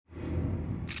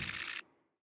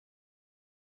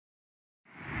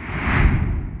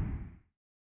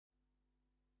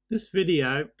This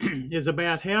video is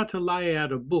about how to lay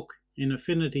out a book in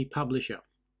Affinity Publisher.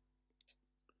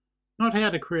 Not how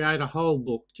to create a whole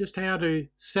book, just how to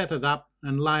set it up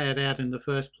and lay it out in the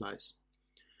first place.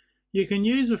 You can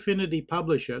use Affinity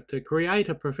Publisher to create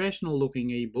a professional looking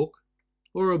ebook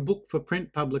or a book for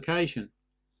print publication.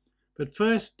 But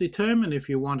first, determine if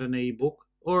you want an ebook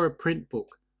or a print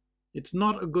book. It's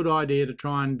not a good idea to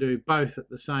try and do both at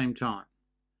the same time.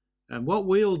 And what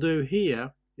we'll do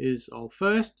here is I'll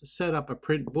first set up a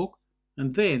print book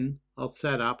and then I'll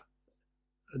set up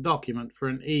a document for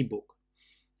an ebook.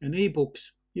 And ebooks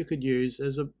you could use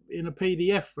in a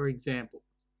PDF, for example.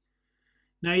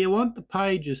 Now you want the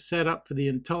pages set up for the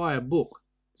entire book,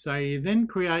 so you then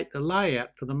create the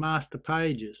layout for the master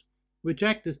pages, which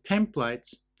act as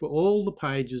templates for all the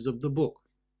pages of the book.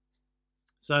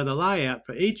 So the layout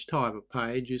for each type of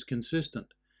page is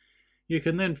consistent. You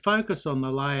can then focus on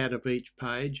the layout of each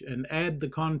page and add the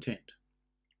content.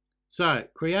 So,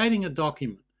 creating a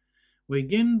document. We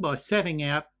begin by setting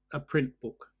out a print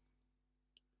book.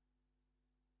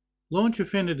 Launch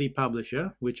Affinity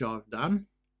Publisher, which I've done.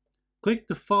 Click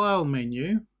the File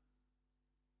menu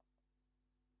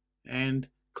and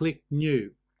click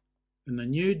New. And the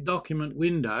new document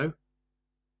window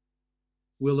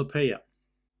will appear.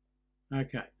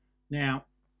 Okay, now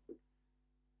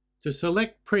to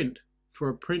select print for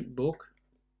a print book,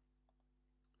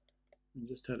 I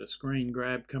just had a screen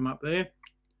grab come up there.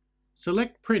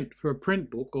 Select print for a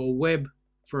print book or web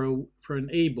for an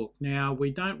ebook. Now we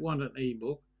don't want an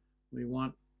ebook, we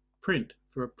want print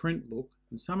for a print book,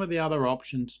 and some of the other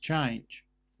options change.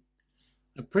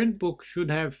 A print book should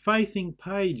have facing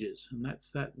pages, and that's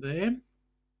that there.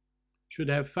 Should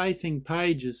have facing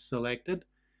pages selected,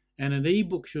 and an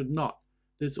ebook should not.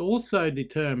 This also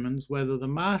determines whether the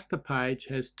master page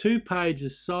has two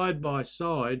pages side by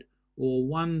side or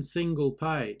one single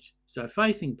page. So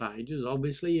facing pages,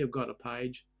 obviously you've got a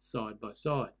page side by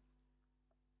side.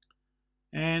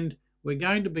 And we're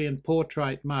going to be in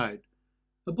portrait mode.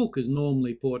 A book is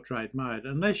normally portrait mode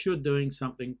unless you're doing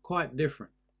something quite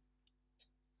different.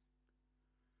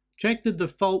 Check the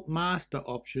default master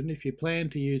option if you plan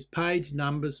to use page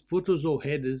numbers, footers or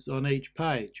headers on each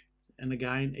page. And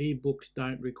again, ebooks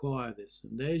don't require this.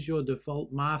 And there's your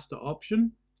default master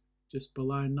option, just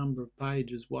below number of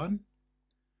pages 1.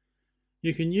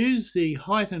 You can use the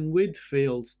height and width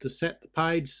fields to set the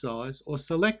page size or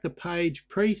select a page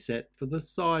preset for the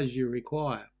size you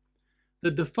require.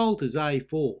 The default is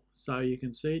A4, so you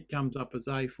can see it comes up as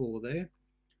A4 there.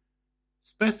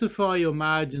 Specify your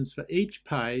margins for each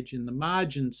page in the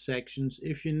margins sections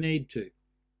if you need to.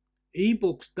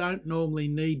 Ebooks don't normally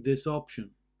need this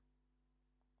option.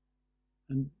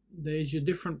 And there's your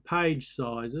different page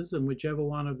sizes, and whichever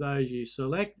one of those you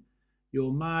select,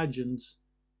 your margins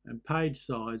and page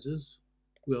sizes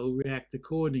will react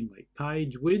accordingly.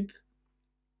 Page width,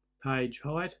 page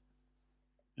height,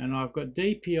 and I've got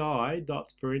DPI,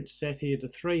 dots per inch, set here to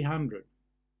 300.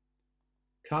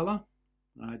 Colour,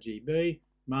 RGB,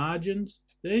 margins,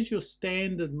 there's your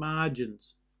standard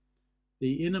margins.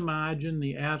 The inner margin,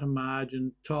 the outer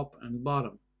margin, top and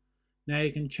bottom. Now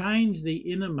you can change the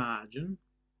inner margin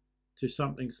to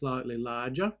something slightly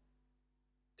larger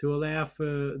to allow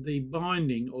for the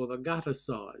binding or the gutter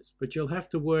size, but you'll have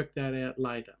to work that out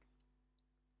later.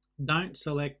 Don't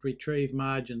select retrieve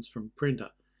margins from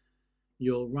printer.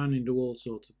 You'll run into all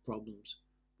sorts of problems.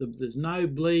 There's no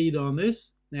bleed on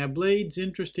this. Now bleed's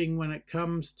interesting when it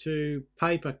comes to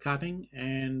paper cutting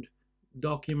and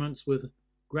documents with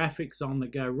graphics on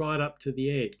that go right up to the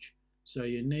edge. So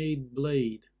you need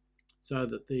bleed so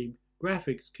that the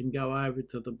graphics can go over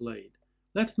to the bleed.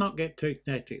 Let's not get too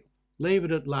technical. Leave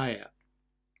it at layout.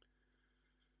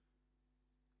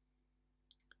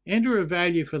 Enter a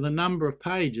value for the number of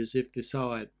pages if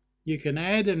desired. You can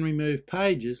add and remove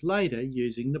pages later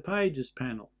using the Pages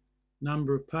panel.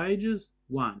 Number of pages,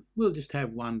 1. We'll just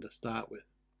have 1 to start with.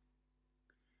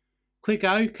 Click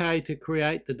OK to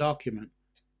create the document.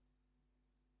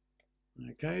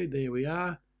 Okay, there we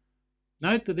are.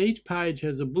 Note that each page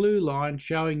has a blue line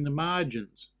showing the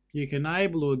margins. You can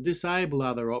enable or disable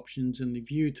other options in the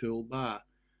View toolbar.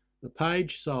 The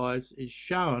page size is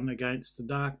shown against the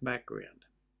dark background.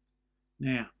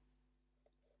 Now,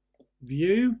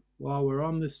 View, while we're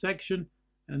on this section,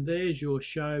 and there's your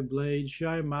show bleed,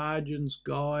 show margins,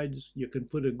 guides. You can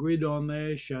put a grid on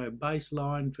there, show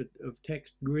baseline of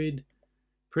text grid,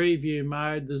 preview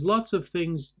mode. There's lots of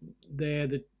things there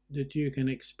that you can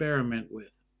experiment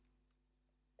with.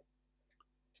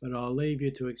 But I'll leave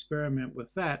you to experiment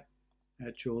with that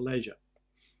at your leisure.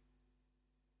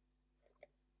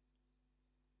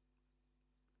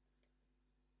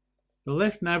 The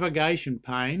left navigation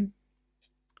pane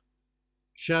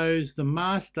shows the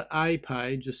Master A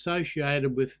page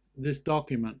associated with this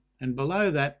document, and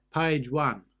below that, page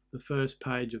 1, the first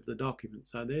page of the document.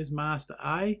 So there's Master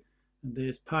A and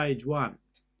there's page 1.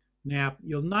 Now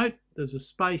you'll note there's a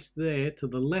space there to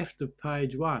the left of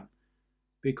page 1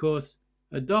 because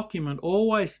a document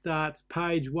always starts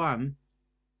page 1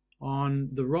 on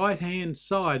the right hand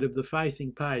side of the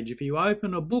facing page. If you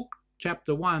open a book,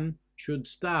 chapter 1 should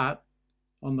start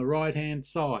on the right hand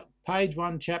side, page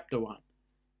 1, chapter 1.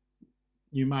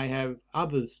 You may have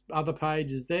other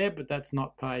pages there, but that's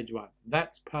not page 1.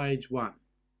 That's page 1.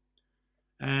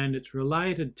 And it's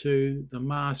related to the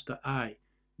Master A.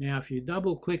 Now, if you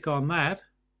double click on that,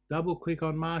 double click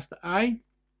on Master A,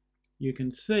 you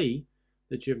can see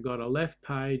that you've got a left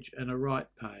page and a right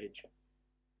page.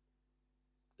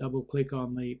 Double click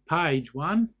on the page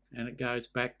 1 and it goes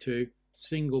back to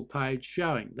single page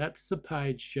showing. That's the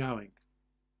page showing.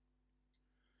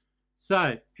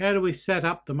 So, how do we set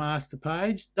up the master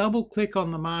page? Double click on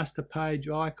the master page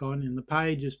icon in the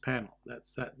pages panel.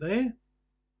 That's that there.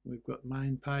 We've got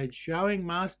main page showing,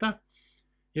 master.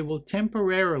 It will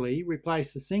temporarily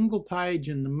replace a single page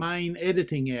in the main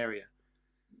editing area.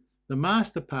 The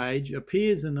master page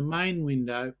appears in the main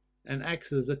window and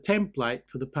acts as a template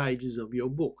for the pages of your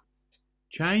book.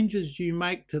 Changes you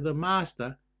make to the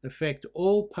master affect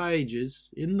all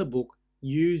pages in the book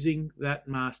using that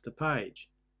master page,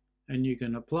 and you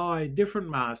can apply different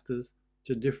masters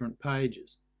to different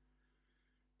pages.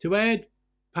 To add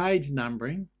page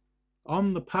numbering,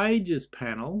 on the Pages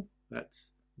panel,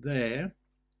 that's there,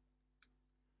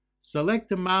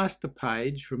 select a master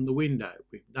page from the window.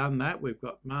 We've done that. We've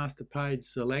got master page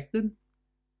selected.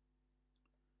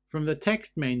 From the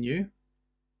text menu,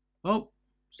 I'm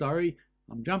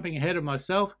jumping ahead of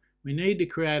myself. We need to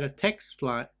create a text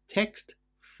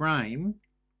frame,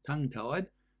 tongue-tied,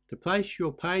 to place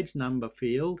your page number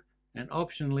field and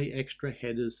optionally extra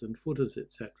headers and footers,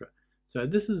 etc. So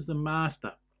this is the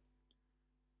master.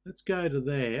 Let's go to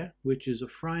there, which is a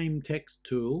frame text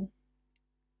tool.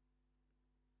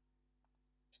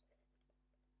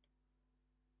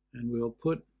 And we'll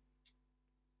put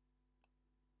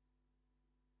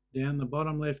down the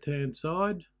bottom left hand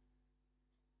side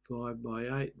 5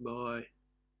 by 8 by,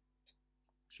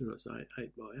 should I say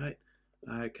 8 by 8?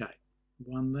 Okay,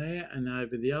 one there, and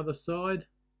over the other side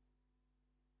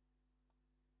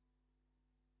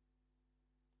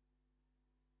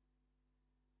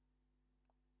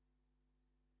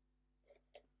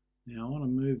now I want to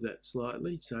move that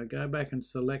slightly, so go back and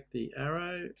select the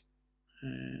arrow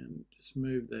and just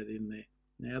move that in there.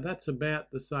 Now that's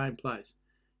about the same place.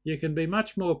 You can be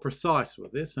much more precise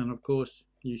with this, and of course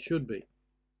you should be.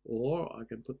 Or I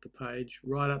can put the page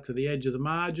right up to the edge of the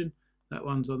margin. That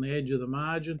one's on the edge of the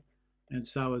margin, and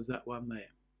so is that one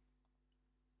there.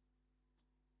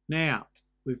 Now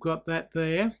we've got that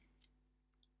there.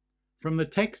 From the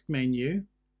text menu,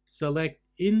 select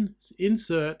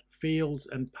Insert Fields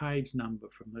and Page Number.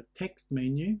 From the text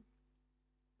menu,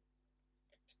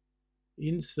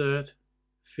 Insert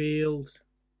Fields,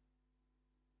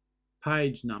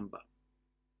 Page Number.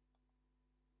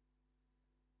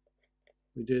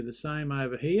 We do the same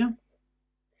over here.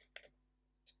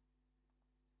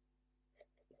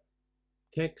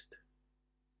 Text,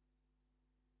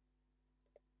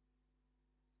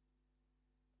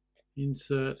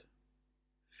 Insert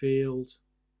Fields,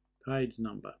 Page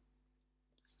Number.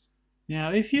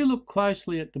 Now if you look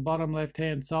closely at the bottom left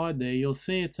hand side there, you'll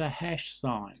see it's a hash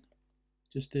sign.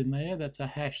 Just in there, that's a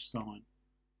hash sign.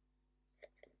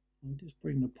 I'll just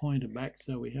bring the pointer back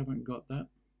so we haven't got that.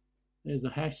 There's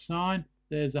a hash sign,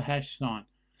 there's a hash sign.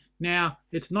 Now,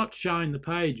 it's not showing the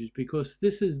pages because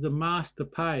this is the master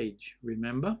page,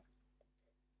 remember?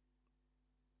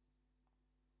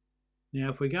 Now,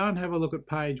 if we go and have a look at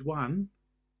page 1,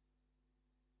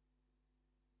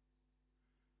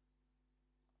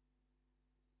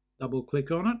 double click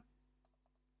on it.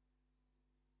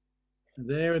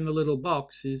 There in the little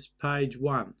box is page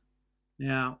 1.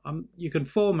 Now, you can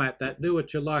format that, do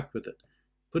what you like with it.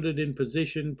 Put it in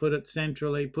position, put it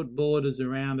centrally, put borders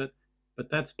around it, but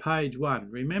that's page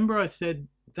 1. Remember I said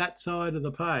that side of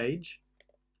the page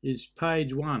is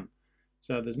page 1.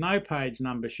 So there's no page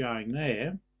number showing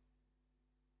there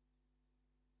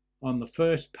on the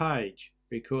first page,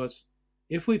 because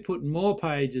if we put more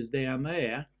pages down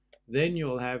there, then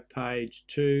you'll have page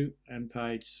 2 and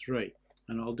page 3.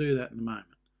 And I'll do that in a moment.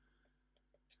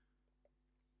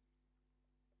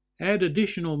 Add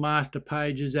additional master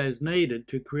pages as needed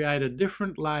to create a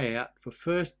different layout for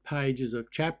first pages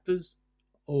of chapters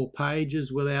or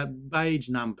pages without page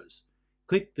numbers.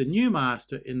 Click the New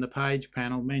Master in the Page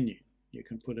panel menu. You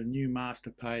can put a new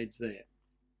master page there.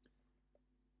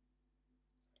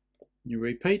 You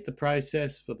repeat the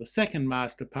process for the second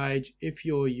master page if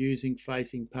you're using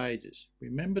facing pages.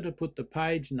 Remember to put the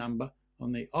page number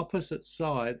on the opposite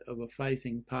side of a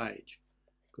facing page,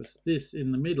 because this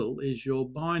in the middle is your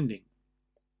binding.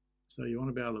 So you want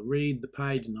to be able to read the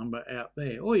page number out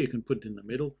there, or you can put it in the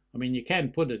middle. I mean, you can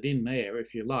put it in there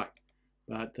if you like,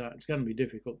 but it's going to be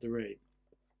difficult to read.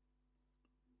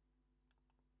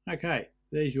 Okay,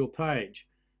 there's your page.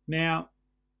 Now,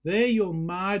 they're your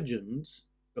margins,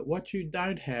 but what you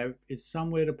don't have is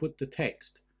somewhere to put the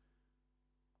text.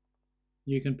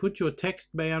 You can put your text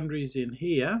boundaries in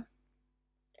here,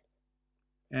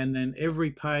 and then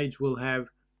every page will have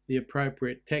the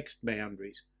appropriate text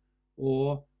boundaries,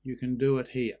 or you can do it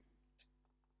here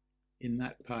in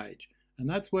that page, and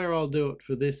that's where I'll do it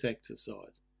for this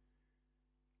exercise.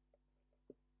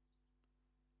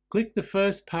 Click the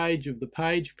first page of the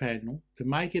page panel to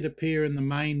make it appear in the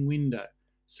main window.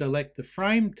 Select the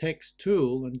Frame Text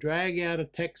tool and drag out a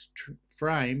text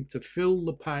frame to fill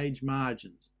the page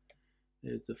margins.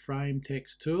 There's the Frame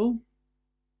Text tool.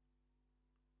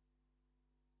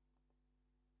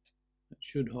 It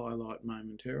should highlight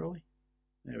momentarily.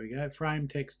 There we go, Frame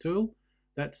Text tool.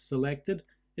 That's selected.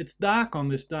 It's dark on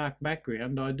this dark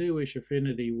background. I do wish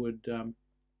Affinity would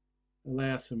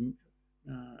allow some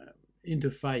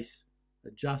interface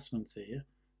adjustments here.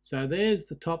 So there's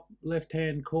the top left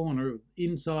hand corner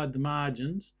inside the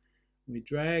margins. We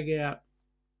drag out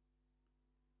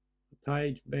a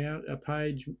page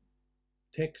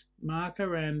text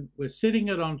marker, and we're sitting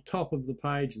it on top of the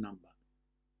page number.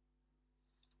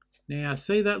 Now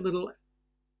see that little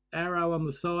arrow on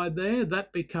the side there?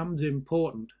 That becomes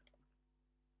important.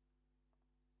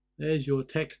 There's your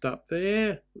text up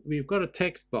there. We've got a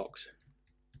text box.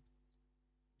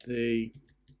 The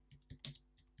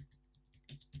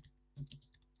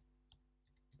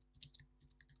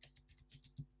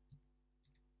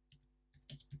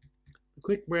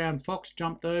quick brown fox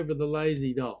jumped over the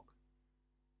lazy dog.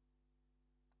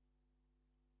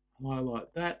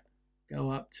 Highlight that.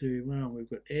 Go up to, well, we've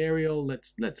got Arial.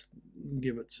 Let's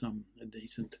give it a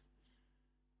decent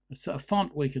a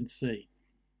font we can see.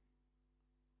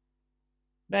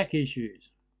 Back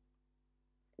issues.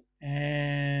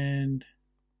 And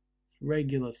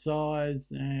regular size,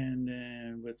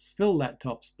 and let's fill that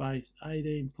top space.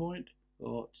 18 point,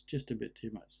 or it's just a bit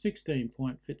too much. 16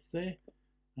 point fits there.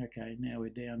 Okay, now we're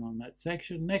down on that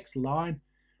section. Next line.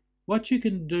 What you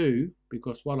can do,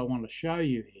 because what I want to show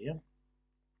you here,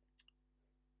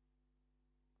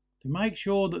 to make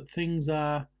sure that things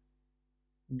are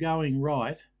going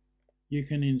right, you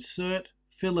can insert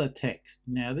filler text.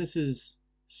 Now this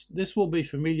will be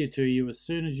familiar to you as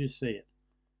soon as you see it.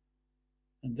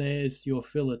 And there's your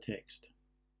filler text.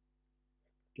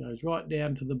 Goes right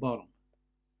down to the bottom.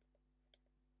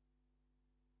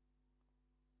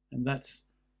 And that's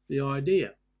the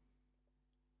idea.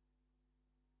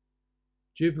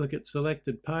 Duplicate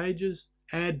selected pages,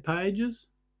 add pages.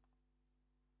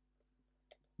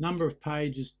 Number of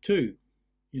pages 2.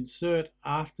 Insert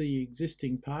after the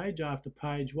existing page, after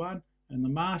page 1, and the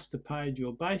master page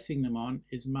you're basing them on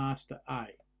is master A.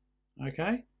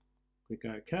 Okay? Click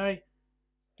OK.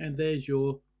 And there's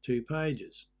your 2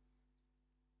 pages.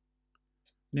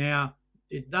 Now,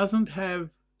 it doesn't have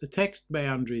the text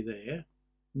boundary there,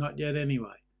 not yet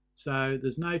anyway. So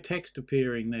there's no text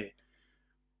appearing there.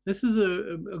 This is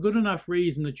a good enough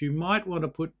reason that you might want to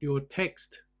put your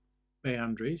text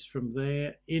boundaries from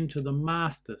there into the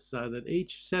master, so that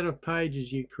each set of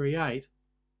pages you create,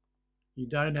 you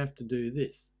don't have to do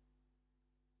this.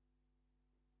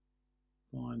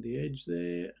 Find the edge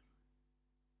there.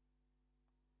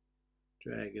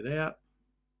 Drag it out,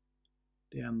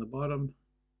 down the bottom.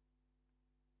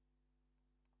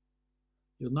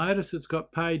 You'll notice it's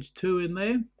got page 2 in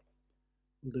there.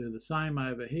 We'll do the same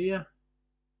over here.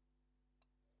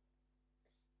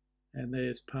 And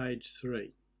there's page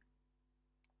 3.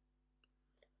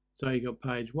 So you've got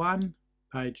page 1,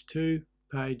 page 2,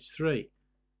 page 3.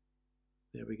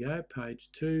 There we go, page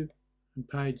 2 and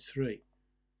page 3.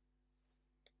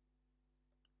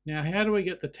 Now how do we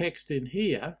get the text in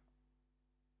here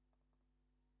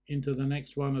into the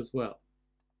next one as well?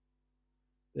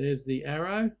 There's the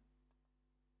arrow.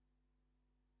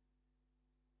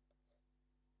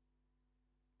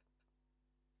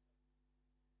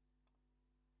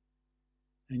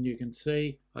 And you can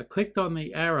see I clicked on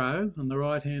the arrow on the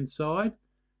right hand side.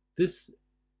 This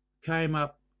came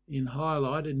up in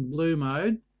highlight in blue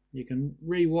mode. You can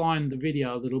rewind the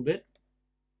video a little bit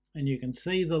and you can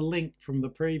see the link from the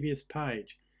previous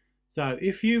page. So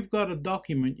if you've got a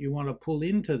document you want to pull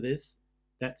into this,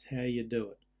 That's how you do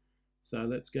it. So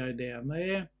let's go down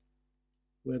there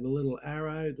where the little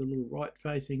arrow, the little right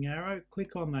facing arrow,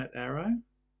 click on that arrow,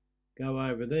 go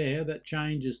over there, that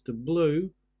changes to blue,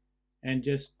 and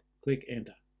just click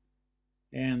enter.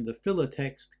 And the filler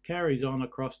text carries on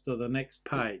across to the next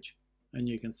page. And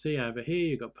you can see over here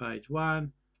you've got page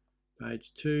 1,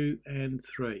 page 2 and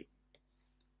 3.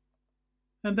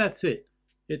 And that's it.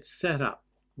 It's set up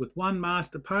with one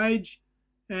master page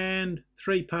and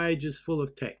 3 pages full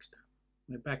of text.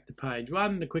 We're back to page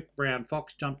 1. The quick brown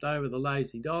fox jumped over the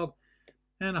lazy dog,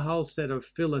 and a whole set of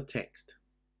filler text.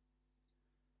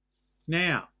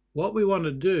 Now, what we want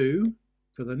to do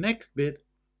for the next bit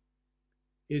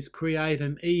is create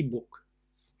an ebook.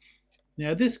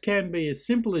 Now, this can be as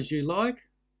simple as you like,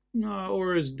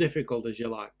 or as difficult as you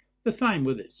like. The same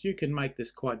with this. You can make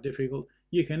this quite difficult.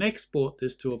 You can export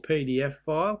this to a PDF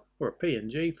file or a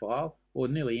PNG file, or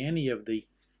nearly any of the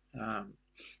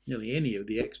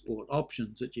export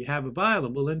options that you have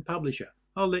available in Publisher.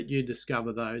 I'll let you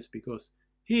discover those, because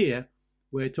here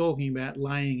we're talking about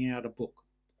laying out a book.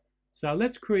 So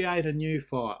let's create a new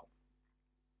file.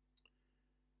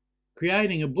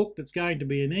 Creating a book that's going to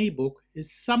be an ebook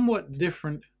is somewhat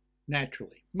different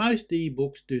naturally. Most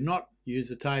ebooks do not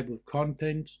use a table of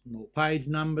contents nor page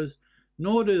numbers,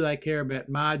 nor do they care about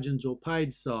margins or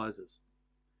page sizes.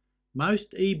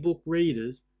 Most ebook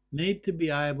readers need to be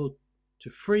able to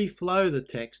free flow the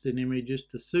text and images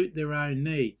to suit their own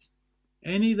needs.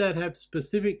 Any that have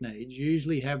specific needs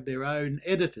usually have their own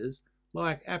editors,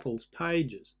 like Apple's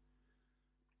Pages.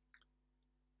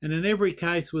 And in every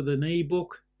case with an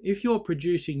ebook, if you're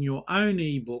producing your own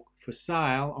ebook for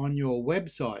sale on your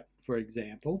website, for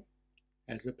example,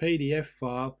 as a PDF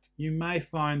file, you may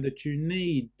find that you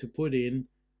need to put in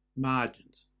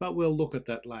margins, but we'll look at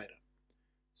that later.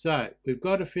 So we've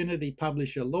got Affinity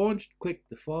Publisher launched. Click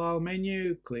the File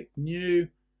menu, click New,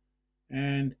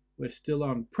 and we're still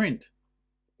on Print,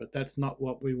 but that's not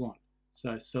what we want.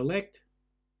 So select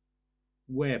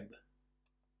Web.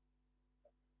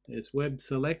 There's Web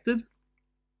selected.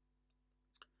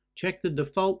 Check the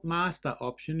default master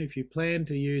option if you plan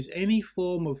to use any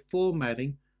form of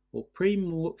formatting or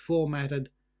pre-formatted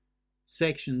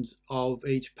sections of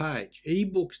each page.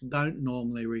 Ebooks don't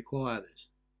normally require this.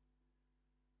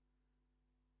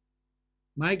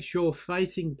 Make sure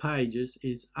facing pages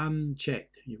is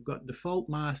unchecked. You've got default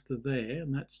master there,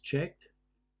 and that's checked.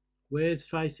 Where's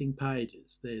facing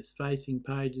pages? There's facing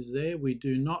pages there. We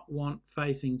do not want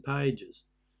facing pages.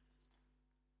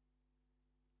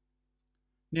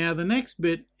 Now the next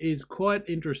bit is quite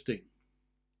interesting.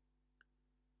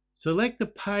 Select the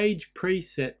page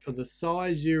preset for the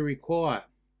size you require.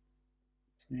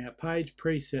 Now page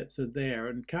presets are there,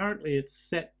 and currently it's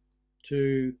set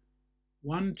to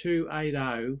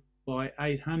 1280 by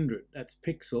 800. That's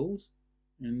pixels,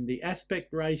 and the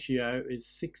aspect ratio is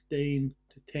 16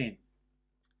 to 10,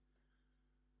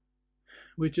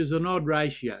 which is an odd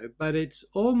ratio, but it's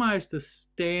almost a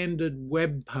standard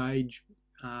web page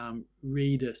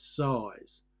reader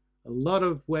size. A lot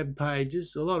of web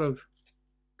pages, a lot of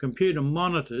computer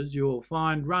monitors you'll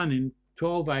find run in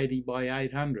 1280 by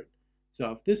 800.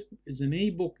 So if this is an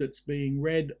ebook that's being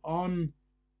read on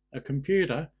a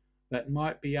computer, that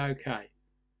might be okay.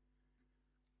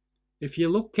 If you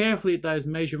look carefully at those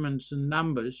measurements and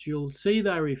numbers, you'll see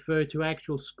they refer to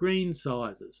actual screen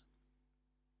sizes,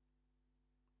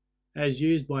 as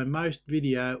used by most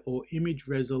video or image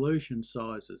resolution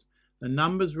sizes. The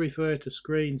numbers refer to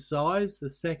screen size, the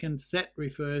second set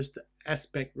refers to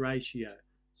aspect ratio.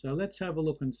 So let's have a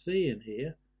look and see in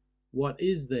here what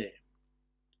is there.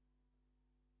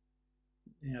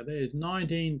 Now there's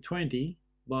 1920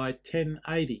 by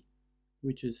 1080,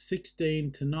 which is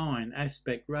 16 to 9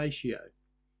 aspect ratio.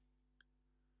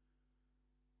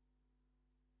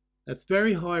 That's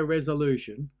very high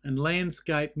resolution, and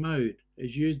landscape mode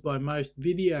is used by most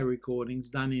video recordings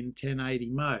done in 1080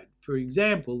 mode. For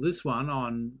example, this one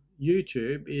on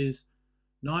YouTube is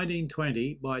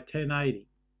 1920 by 1080,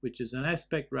 which is an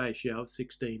aspect ratio of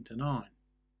 16 to 9.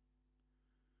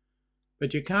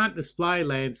 But you can't display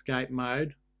landscape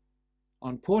mode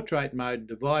on portrait mode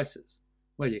devices.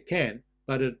 Well, you can,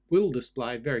 but it will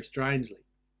display very strangely.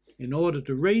 In order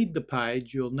to read the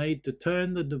page, you'll need to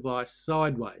turn the device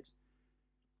sideways.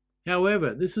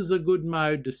 However, this is a good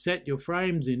mode to set your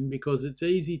frames in because it's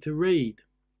easy to read.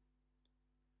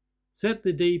 Set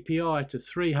the DPI to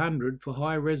 300 for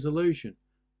high resolution.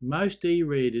 Most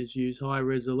e-readers use high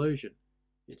resolution.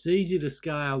 It's easy to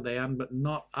scale down but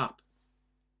not up.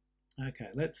 Okay,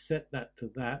 let's set that to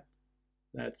that.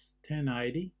 That's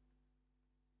 1080.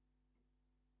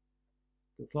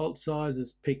 Default size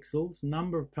is pixels.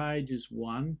 Number of pages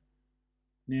 1.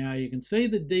 Now you can see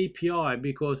the DPI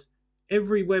because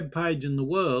every web page in the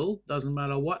world, doesn't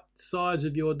matter what size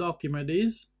of your document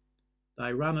is,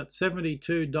 they run at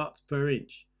 72 dots per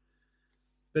inch.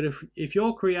 But if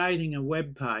you're creating a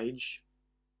web page,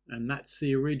 and that's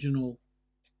the original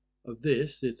of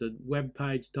this, it's a web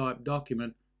page type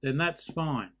document, then that's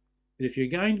fine. But if you're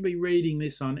going to be reading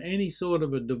this on any sort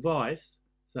of a device,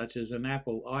 such as an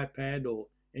Apple iPad or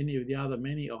any of the other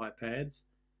many iPads,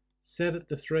 set it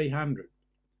to 300,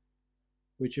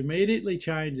 which immediately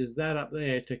changes that up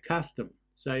there to custom.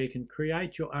 So you can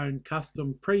create your own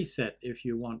custom preset if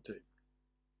you want to,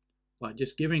 by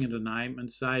just giving it a name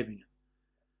and saving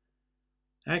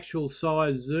it. Actual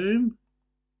size zoom,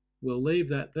 we'll leave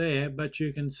that there, but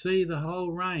you can see the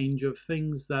whole range of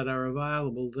things that are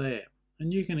available there,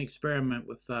 and you can experiment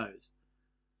with those.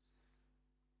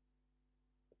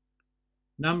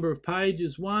 Number of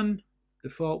pages 1,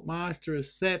 default master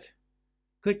is set.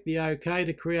 Click the OK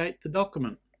to create the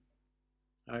document.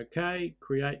 OK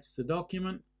creates the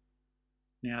document.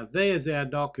 Now there's our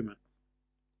document.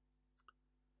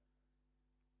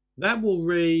 That will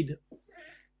read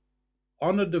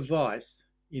on a device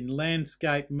in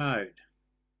landscape mode.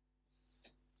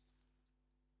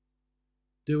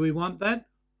 Do we want that,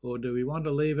 or do we want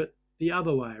to leave it the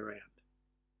other way around?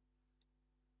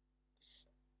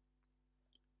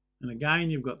 And again,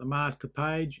 you've got the master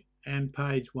page and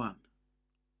page 1.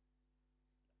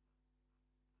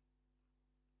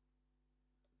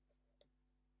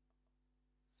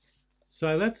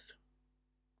 So let's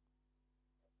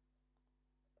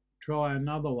try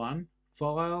another one.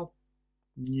 File,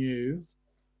 new,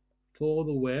 for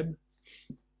the web,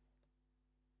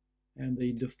 and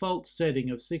the default setting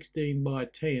of 16 by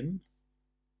 10.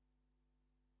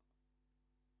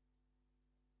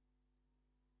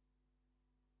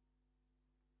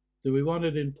 Do we want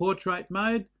it in portrait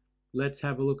mode? Let's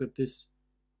have a look at this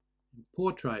in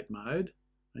portrait mode,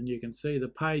 and you can see the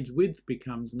page width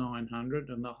becomes 900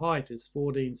 and the height is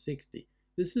 1460.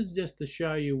 This is just to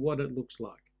show you what it looks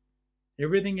like.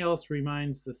 Everything else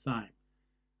remains the same,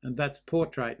 and that's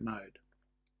portrait mode.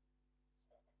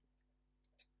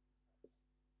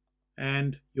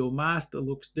 And your master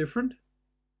looks different.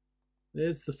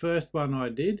 There's the first one I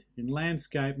did in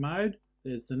landscape mode.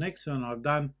 There's the next one I've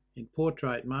done in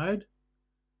portrait mode.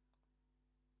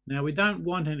 Now we don't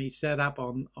want any setup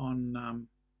on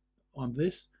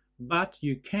this, but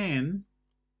you can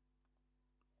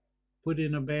put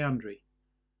in a boundary.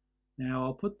 Now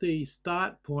I'll put the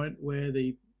start point where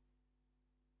the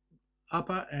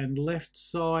upper and left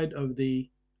side of the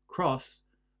cross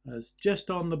is just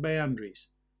on the boundaries.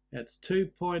 That's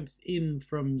 2 points in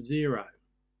from 0.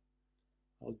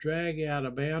 I'll drag out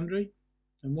a boundary.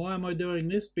 And why am I doing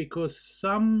this? Because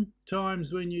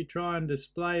sometimes when you try and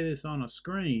display this on a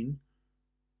screen,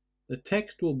 the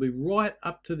text will be right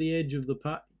up to the edge of the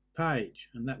page,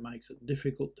 and that makes it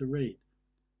difficult to read.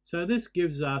 So this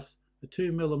gives us a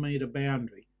 2mm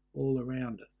boundary all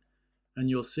around it. And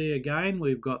you'll see again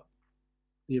we've got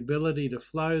the ability to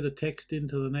flow the text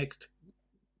into the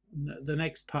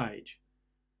next page.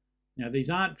 Now these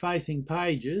aren't facing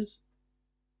pages.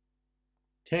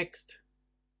 Text,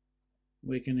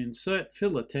 we can insert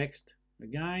filler text.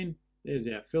 Again, there's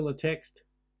our filler text.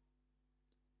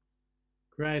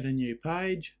 Create a new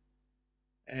page,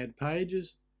 add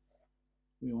pages.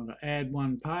 We want to add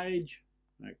one page.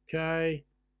 Okay,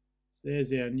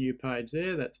 there's our new page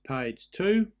there, that's page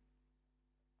 2.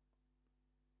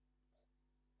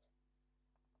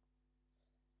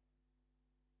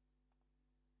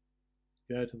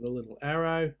 Go to the little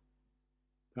arrow,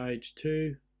 page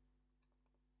 2,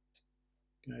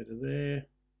 go to there.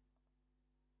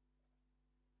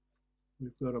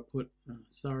 We've got to put,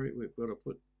 we've got to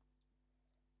put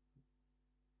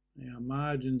our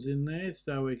margins in there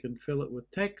so we can fill it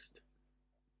with text.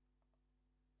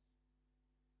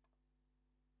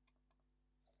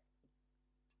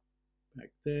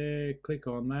 Back there, click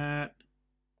on that,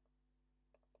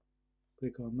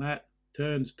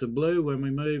 turns to blue when we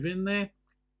move in there,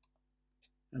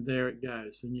 and there it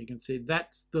goes. And you can see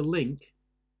that's the link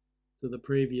to the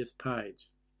previous page.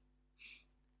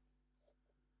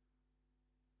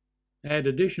 Add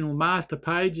additional master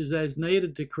pages as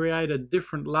needed to create a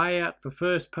different layout for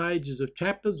first pages of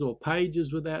chapters or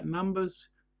pages without numbers,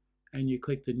 and you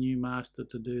click the new master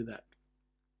to do that.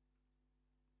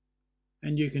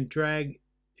 And you can drag,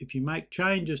 if you make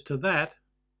changes to that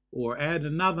or add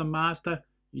another master,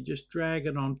 you just drag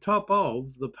it on top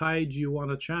of the page you want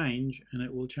to change and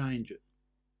it will change it,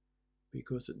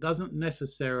 because it doesn't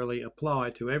necessarily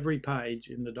apply to every page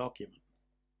in the document.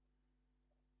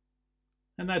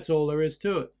 And that's all there is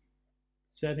to it.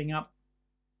 Setting up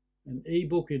an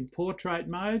ebook in portrait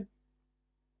mode,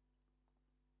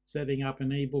 setting up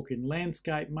an ebook in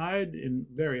landscape mode in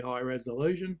very high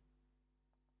resolution,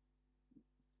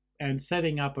 and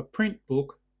setting up a print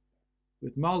book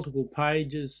with multiple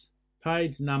pages,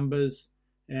 page numbers,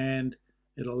 and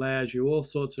it allows you all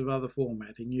sorts of other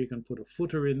formatting. You can put a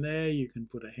footer in there, you can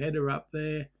put a header up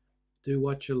there, do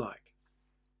what you like.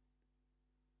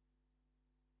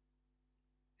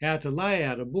 How to lay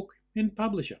out a book in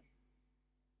Publisher.